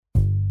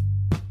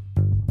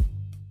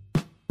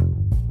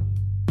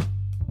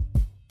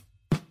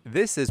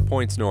This is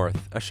Points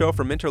North, a show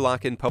from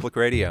Interlochen Public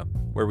Radio,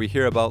 where we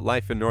hear about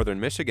life in northern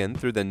Michigan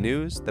through the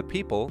news, the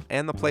people,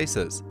 and the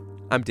places.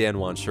 I'm Dan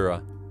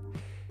Wanshura.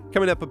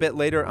 Coming up a bit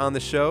later on the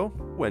show,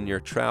 when you're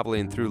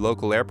traveling through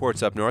local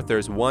airports up north,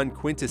 there's one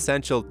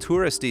quintessential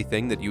touristy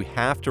thing that you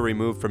have to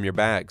remove from your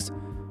bags.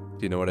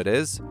 Do you know what it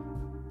is?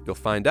 You'll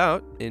find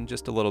out in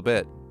just a little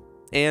bit.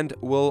 And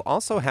we'll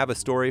also have a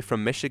story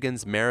from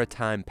Michigan's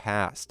maritime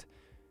past.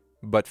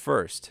 But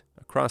first,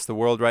 across the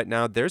world right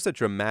now, there's a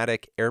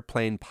dramatic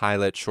airplane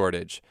pilot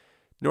shortage.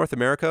 North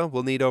America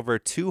will need over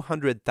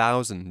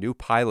 200,000 new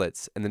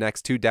pilots in the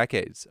next 2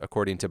 decades,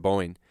 according to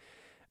Boeing.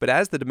 But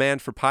as the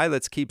demand for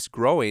pilots keeps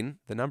growing,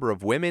 the number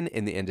of women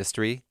in the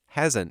industry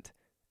hasn't,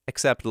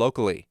 except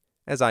locally,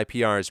 as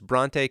IPR's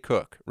Bronte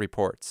Cook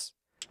reports.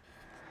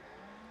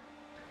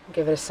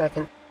 Give it a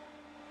second.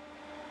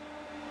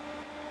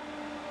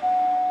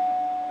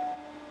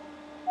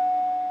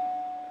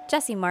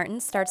 Jesse Martin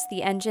starts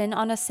the engine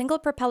on a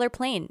single-propeller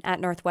plane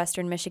at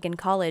Northwestern Michigan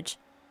College.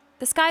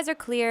 The skies are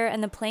clear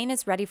and the plane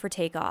is ready for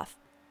takeoff.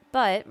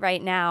 But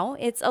right now,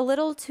 it's a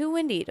little too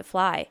windy to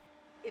fly.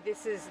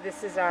 This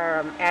is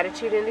our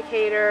attitude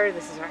indicator.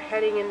 This is our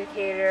heading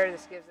indicator.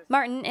 This gives us.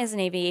 Martin is an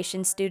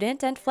aviation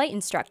student and flight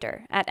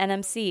instructor at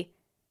NMC.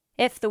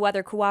 If the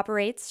weather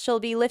cooperates, she'll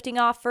be lifting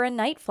off for a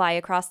night fly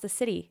across the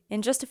city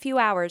in just a few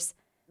hours.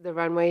 The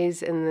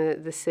runways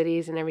and the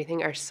cities and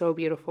everything are so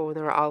beautiful when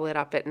they're all lit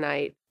up at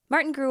night.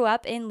 Martin grew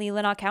up in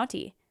Leelanau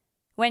County.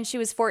 When she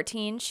was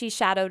 14, she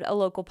shadowed a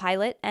local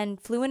pilot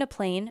and flew in a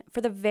plane for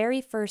the very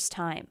first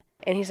time.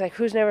 And he's like,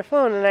 who's never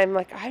flown? And I'm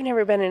like, I've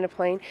never been in a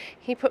plane.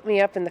 He put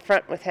me up in the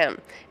front with him,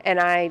 and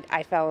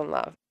I fell in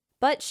love.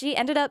 But she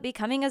ended up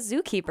becoming a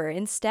zookeeper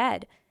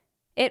instead.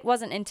 It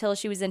wasn't until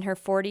she was in her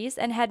 40s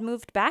and had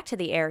moved back to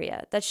the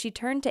area that she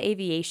turned to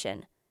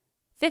aviation.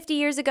 50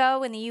 years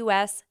ago in the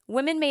U.S.,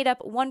 women made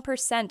up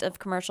 1% of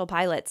commercial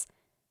pilots.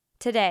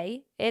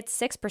 Today, it's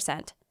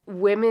 6%.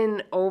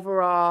 Women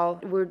overall,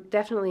 we're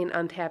definitely an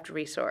untapped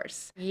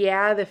resource.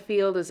 Yeah, the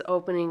field is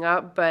opening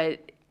up,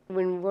 but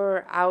when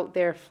we're out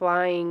there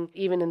flying,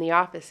 even in the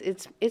office,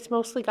 it's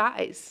mostly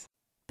guys.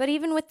 But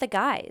even with the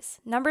guys,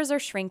 numbers are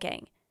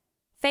shrinking.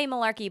 Faye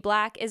Malarkey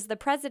Black is the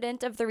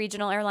president of the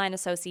Regional Airline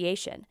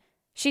Association.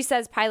 She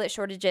says pilot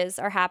shortages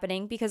are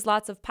happening because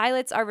lots of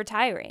pilots are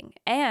retiring,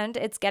 and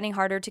it's getting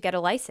harder to get a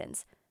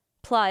license.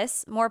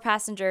 Plus, more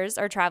passengers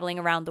are traveling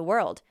around the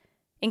world,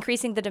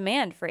 increasing the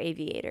demand for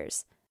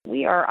aviators.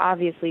 We are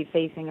obviously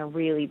facing a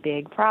really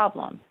big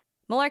problem.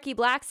 Malarkey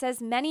Black says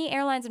many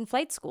airlines and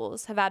flight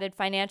schools have added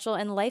financial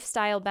and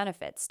lifestyle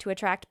benefits to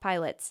attract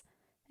pilots,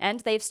 and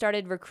they've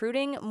started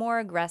recruiting more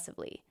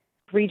aggressively.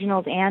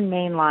 Regionals and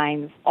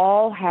mainlines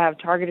all have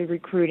targeted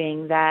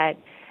recruiting that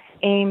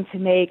aim to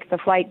make the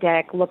flight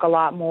deck look a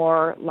lot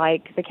more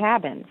like the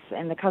cabins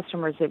and the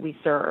customers that we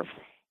serve.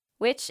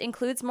 Which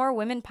includes more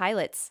women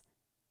pilots.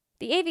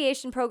 The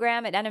aviation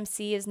program at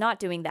NMC is not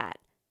doing that.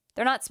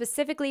 They're not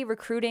specifically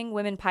recruiting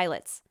women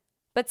pilots.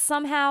 But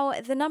somehow,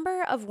 the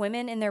number of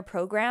women in their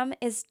program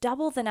is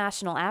double the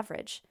national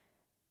average.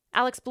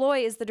 Alex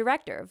Bloy is the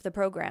director of the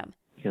program.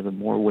 The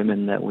more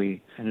women that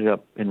we ended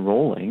up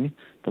enrolling,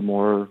 the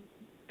more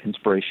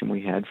inspiration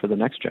we had for the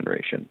next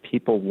generation.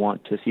 People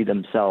want to see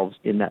themselves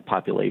in that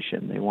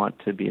population. They want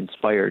to be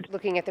inspired.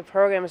 Looking at the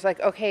program, it's like,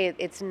 okay,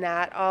 it's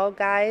not all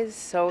guys,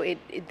 so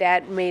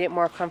that made it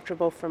more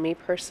comfortable for me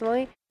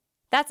personally.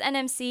 That's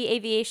NMC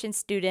aviation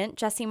student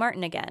Jesse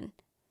Martin again.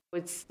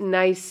 It's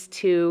nice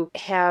to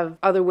have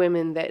other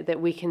women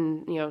that we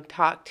can,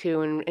 talk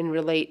to and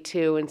relate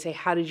to and say,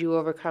 how did you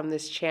overcome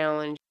this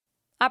challenge?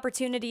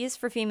 Opportunities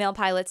for female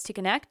pilots to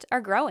connect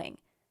are growing.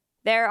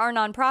 There are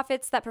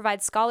nonprofits that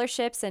provide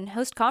scholarships and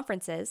host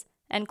conferences,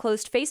 and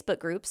closed Facebook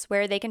groups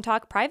where they can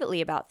talk privately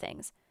about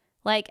things,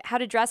 like how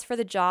to dress for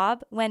the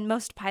job when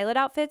most pilot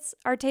outfits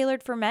are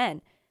tailored for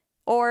men,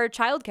 or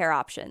childcare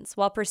options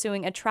while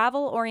pursuing a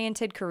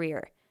travel-oriented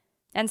career.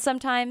 And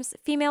sometimes,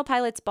 female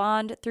pilots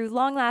bond through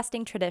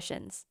long-lasting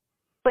traditions.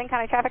 Blaine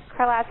County Traffic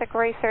Classic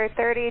Racer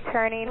 30,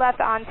 turning left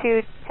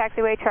onto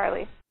Taxiway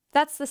Charlie.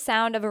 That's the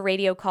sound of a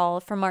radio call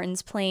from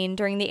Martin's plane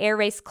during the Air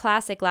Race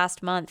Classic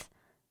last month.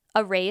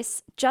 A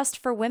race just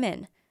for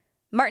women.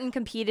 Martin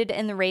competed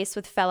in the race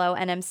with fellow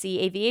NMC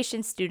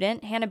aviation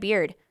student Hannah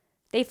Beard.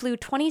 They flew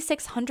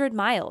 2,600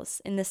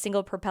 miles in the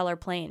single-propeller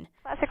plane.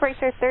 Classic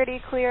Racer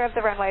 30, clear of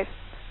the runway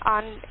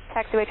on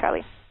Taxiway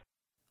Charlie.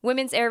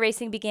 Women's air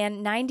racing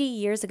began 90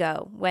 years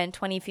ago when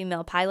 20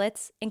 female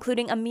pilots,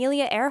 including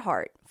Amelia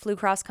Earhart, flew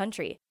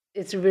cross-country.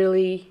 It's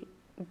really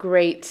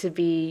great to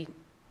be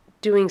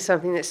doing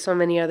something that so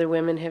many other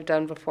women have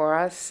done before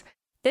us.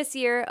 This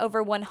year,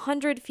 over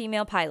 100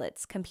 female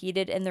pilots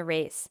competed in the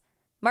race.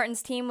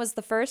 Martin's team was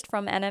the first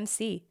from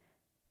NMC,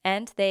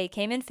 and they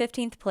came in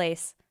 15th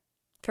place.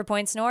 For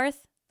Points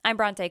North, I'm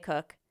Bronte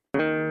Cook.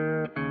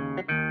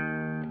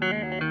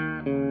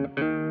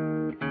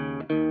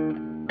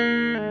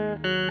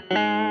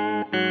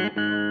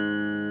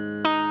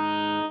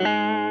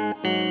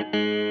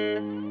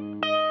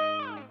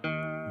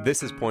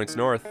 This is Points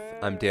North.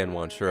 I'm Dan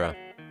Wanshura.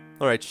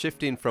 All right,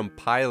 shifting from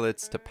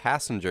pilots to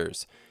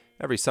passengers.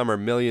 Every summer,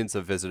 millions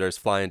of visitors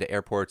fly into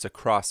airports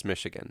across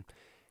Michigan.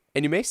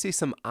 And you may see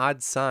some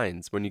odd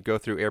signs when you go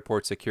through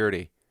airport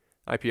security.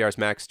 IPR's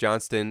Max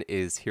Johnston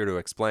is here to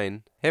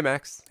explain. Hey,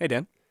 Max. Hey,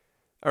 Dan.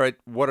 All right,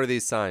 what are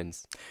these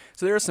signs?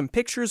 So there are some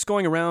pictures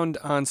going around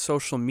on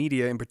social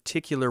media, in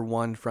particular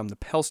one from the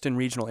Pellston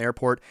Regional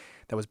Airport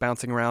that was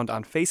bouncing around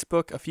on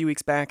Facebook a few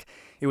weeks back.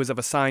 It was of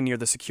a sign near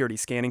the security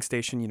scanning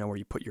station, where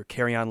you put your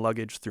carry-on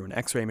luggage through an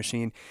x-ray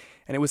machine.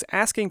 And it was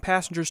asking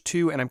passengers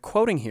to, and I'm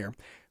quoting here,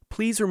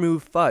 please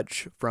remove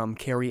fudge from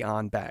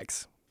carry-on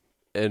bags.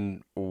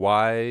 And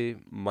why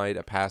might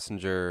a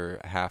passenger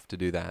have to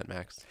do that,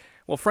 Max?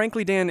 Well,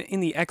 frankly, Dan, in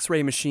the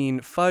x-ray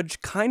machine,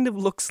 fudge kind of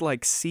looks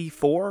like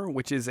C4,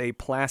 which is a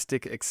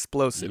plastic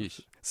explosive. Yeesh.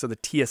 So the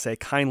TSA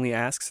kindly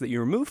asks that you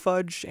remove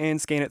fudge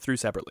and scan it through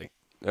separately.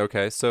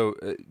 Okay, so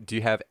do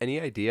you have any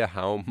idea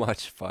how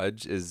much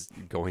fudge is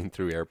going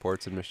through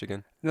airports in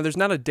Michigan? Now, there's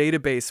not a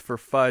database for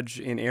fudge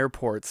in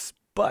airports,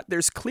 but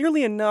there's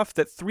clearly enough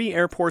that 3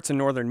 airports in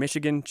northern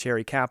Michigan,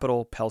 Cherry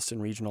Capital, Pellston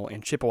Regional,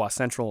 and Chippewa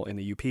Central in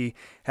the UP,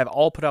 have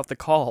all put out the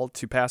call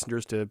to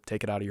passengers to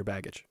take it out of your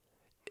baggage.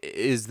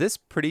 Is this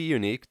pretty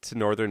unique to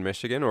northern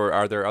Michigan, or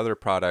are there other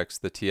products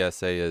the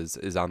TSA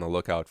is on the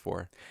lookout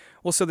for?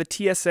 Well, so the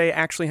TSA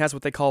actually has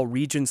what they call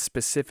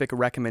region-specific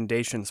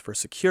recommendations for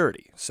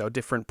security. So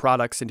different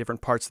products in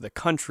different parts of the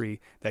country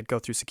that go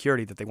through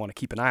security that they want to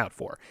keep an eye out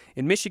for.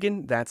 In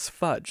Michigan, that's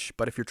fudge.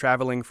 But if you're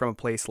traveling from a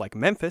place like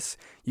Memphis,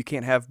 you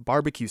can't have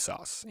barbecue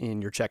sauce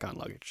in your check-on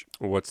luggage.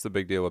 What's the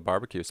big deal with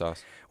barbecue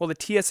sauce? Well, the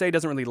TSA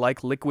doesn't really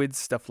like liquids,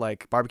 stuff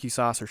like barbecue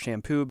sauce or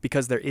shampoo,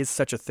 because there is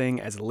such a thing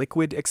as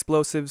liquid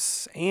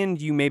explosives,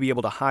 and you may be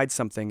able to hide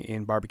something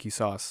in barbecue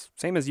sauce,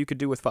 same as you could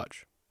do with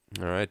fudge.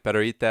 All right,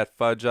 better eat that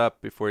fudge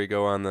up before you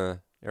go on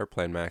the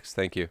airplane, Max.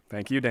 Thank you.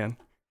 Thank you, Dan.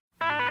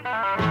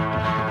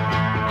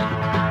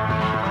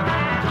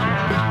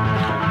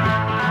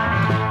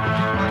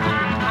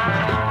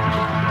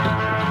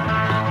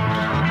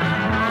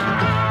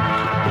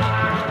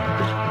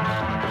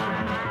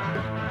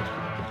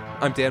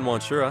 I'm Dan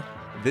Wanshura.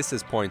 This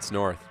is Points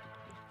North.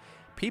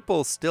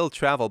 People still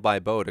travel by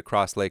boat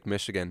across Lake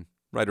Michigan.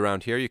 Right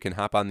around here, you can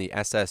hop on the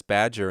SS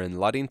Badger in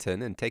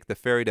Ludington and take the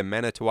ferry to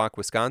Manitowoc,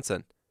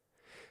 Wisconsin.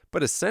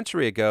 But a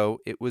century ago,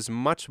 it was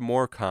much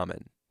more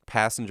common.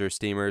 Passenger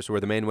steamers were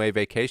the main way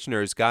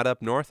vacationers got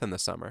up north in the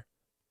summer.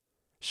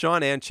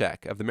 Sean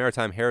Anchek of the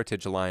Maritime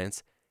Heritage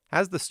Alliance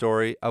has the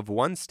story of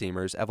one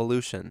steamer's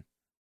evolution.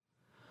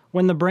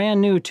 When the brand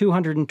new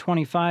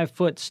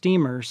 225-foot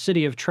steamer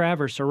City of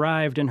Traverse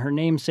arrived in her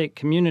namesake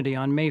community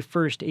on May 1,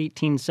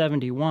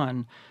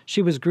 1871,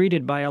 she was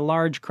greeted by a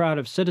large crowd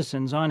of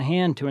citizens on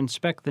hand to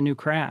inspect the new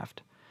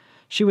craft.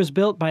 She was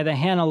built by the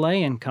Hannah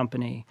Lay and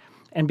Company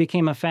and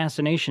became a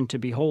fascination to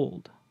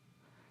behold.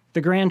 The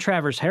Grand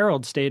Traverse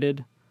Herald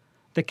stated,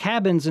 "The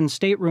cabins and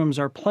staterooms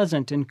are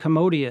pleasant and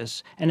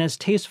commodious and as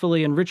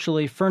tastefully and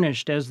richly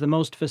furnished as the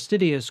most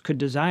fastidious could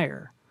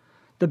desire.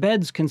 The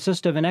beds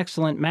consist of an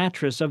excellent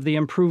mattress of the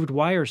improved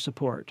wire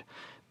support.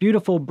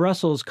 Beautiful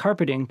Brussels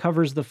carpeting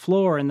covers the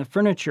floor and the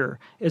furniture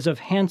is of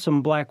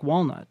handsome black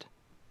walnut."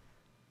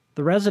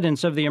 The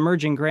residents of the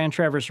emerging Grand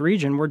Traverse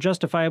region were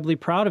justifiably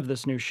proud of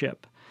this new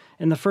ship.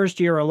 In the first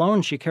year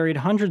alone, she carried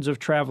hundreds of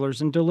travelers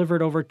and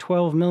delivered over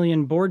 12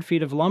 million board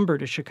feet of lumber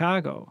to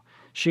Chicago.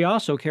 She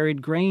also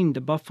carried grain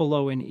to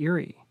Buffalo and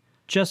Erie.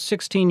 Just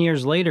 16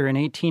 years later, in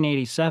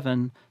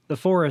 1887, the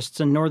forests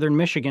in northern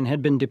Michigan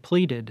had been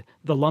depleted,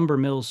 the lumber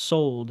mills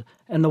sold,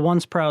 and the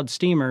once proud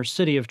steamer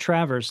City of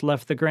Traverse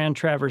left the Grand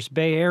Traverse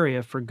Bay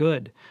Area for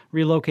good,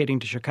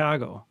 relocating to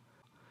Chicago.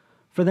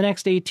 For the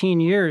next 18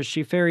 years,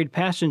 she ferried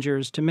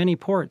passengers to many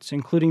ports,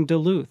 including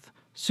Duluth,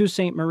 Sault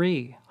Ste.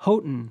 Marie,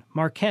 Houghton,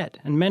 Marquette,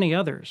 and many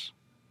others.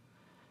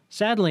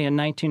 Sadly, in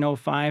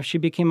 1905, she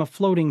became a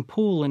floating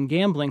pool and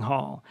gambling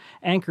hall,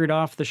 anchored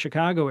off the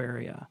Chicago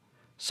area.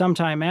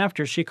 Sometime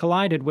after, she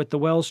collided with the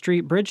Wells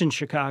Street Bridge in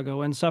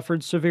Chicago and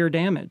suffered severe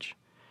damage.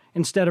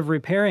 Instead of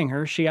repairing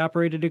her, she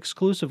operated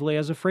exclusively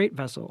as a freight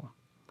vessel.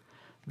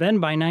 Then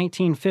by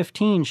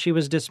 1915, she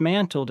was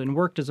dismantled and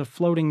worked as a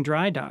floating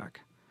dry dock.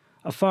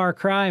 A far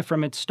cry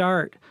from its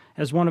start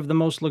as one of the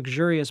most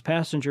luxurious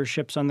passenger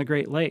ships on the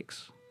Great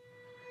Lakes.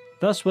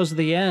 Thus was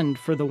the end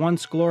for the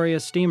once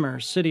glorious steamer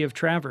City of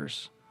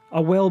Traverse,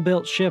 a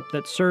well-built ship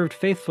that served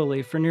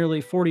faithfully for nearly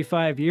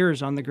 45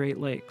 years on the Great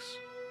Lakes.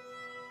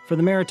 For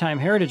the Maritime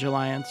Heritage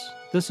Alliance,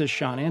 this is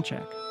Sean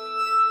Anchek.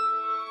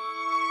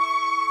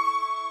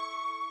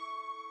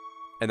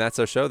 And that's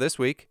our show this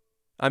week.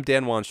 I'm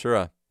Dan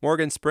Wanshura.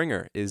 Morgan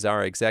Springer is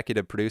our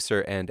executive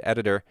producer and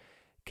editor.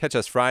 Catch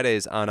us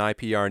Fridays on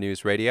IPR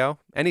News Radio,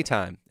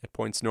 anytime at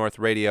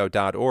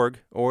pointsnorthradio.org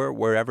or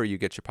wherever you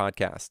get your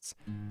podcasts.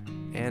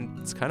 And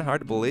it's kind of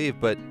hard to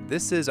believe, but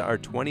this is our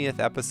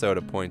 20th episode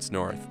of Points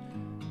North.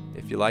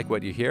 If you like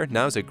what you hear,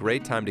 now's a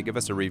great time to give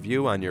us a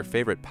review on your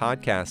favorite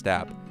podcast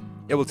app.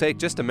 It will take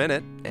just a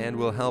minute and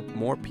will help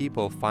more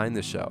people find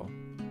the show.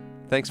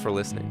 Thanks for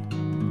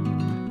listening.